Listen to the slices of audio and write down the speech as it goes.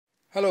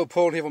Hello,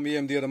 Paul here from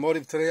EMD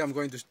Automotive. Today I'm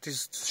going to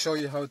just show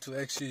you how to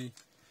actually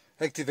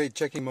activate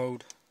checking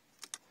mode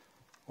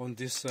on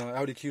this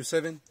Audi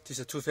Q7. This is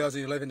a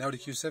 2011 Audi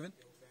Q7.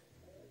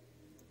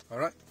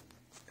 Alright,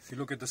 if you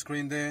look at the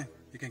screen there,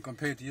 you can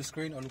compare it to your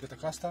screen, or look at the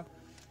cluster.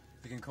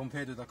 You can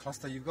compare to the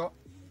cluster you've got.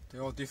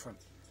 They're all different.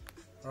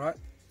 Alright,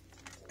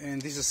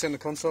 and this is center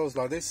consoles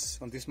like this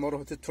on this model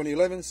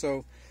 2011.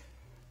 So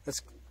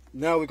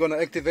now we're going to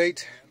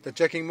activate the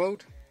checking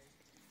mode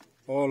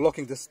or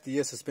locking the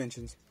air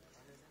suspensions.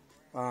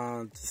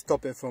 To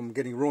stop it from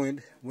getting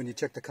ruined when you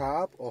check the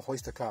car up or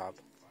hoist the car up.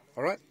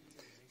 Alright,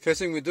 first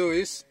thing we do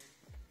is,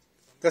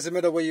 doesn't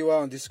matter where you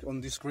are on this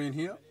screen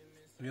here,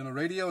 if you're on a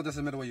radio,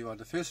 doesn't matter where you are.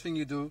 The first thing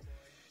you do,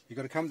 you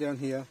got to come down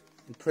here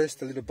and press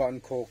the little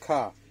button called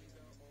car.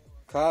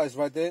 Car is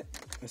right there.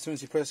 As soon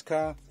as you press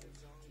car,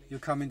 you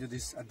come into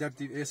this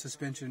adaptive air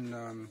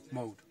suspension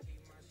mode.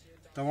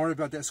 Don't worry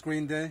about that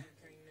screen there.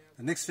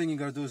 The next thing you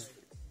got to do is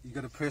you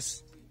got to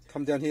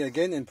come down here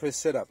again and press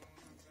setup.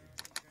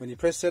 When you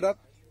press setup,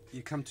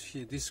 you come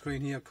to this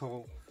screen here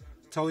called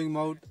towing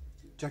mode,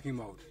 jacking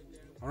mode.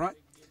 Alright?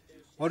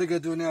 All you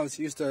gotta do now is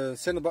use the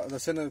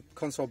center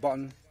console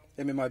button,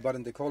 MMI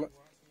button they call it,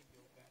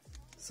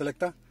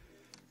 selector.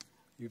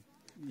 You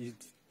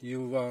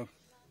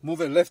move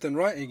it left and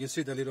right, and you can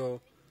see the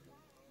little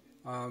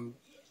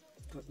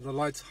the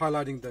lights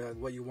highlighting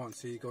what you want.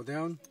 So you go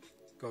down,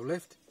 go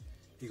left,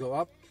 you go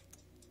up,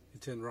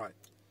 you turn right.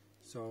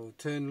 So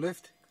turn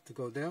left to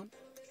go down.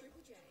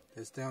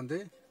 That's down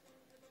there.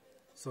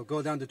 So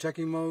go down to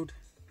checking mode,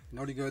 and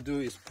all you gotta do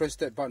is press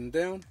that button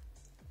down,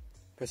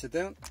 press it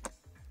down,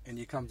 and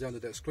you come down to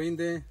that screen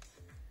there,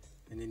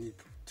 and then you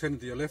turn it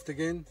to your left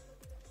again,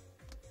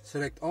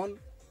 select on.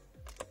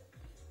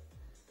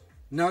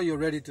 Now you're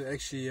ready to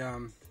actually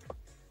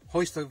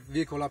hoist the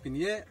vehicle up in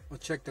the air or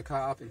check the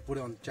car up and put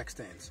it on jack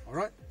stands.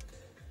 Alright?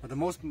 But the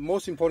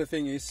most important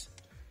thing is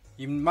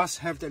you must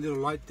have that little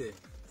light there.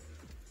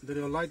 The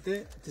little light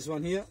there, this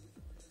one here,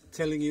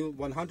 telling you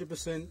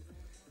 100%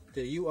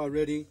 that you are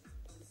ready,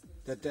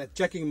 that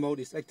checking mode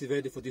is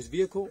activated for this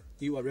vehicle.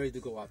 You are ready to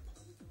go up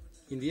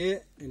in the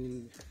air,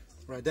 and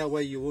right that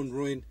way you won't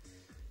ruin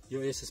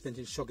your air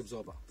suspension shock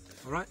absorber.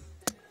 Alright,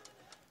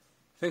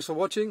 thanks for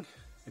watching,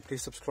 and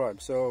please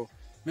subscribe. So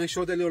make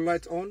sure that little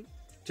light's on,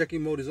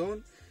 checking mode is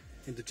on,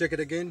 and to check it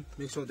again,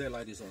 make sure that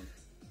light is on.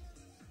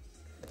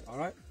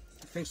 Alright,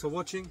 thanks for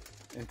watching,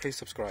 and please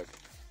subscribe.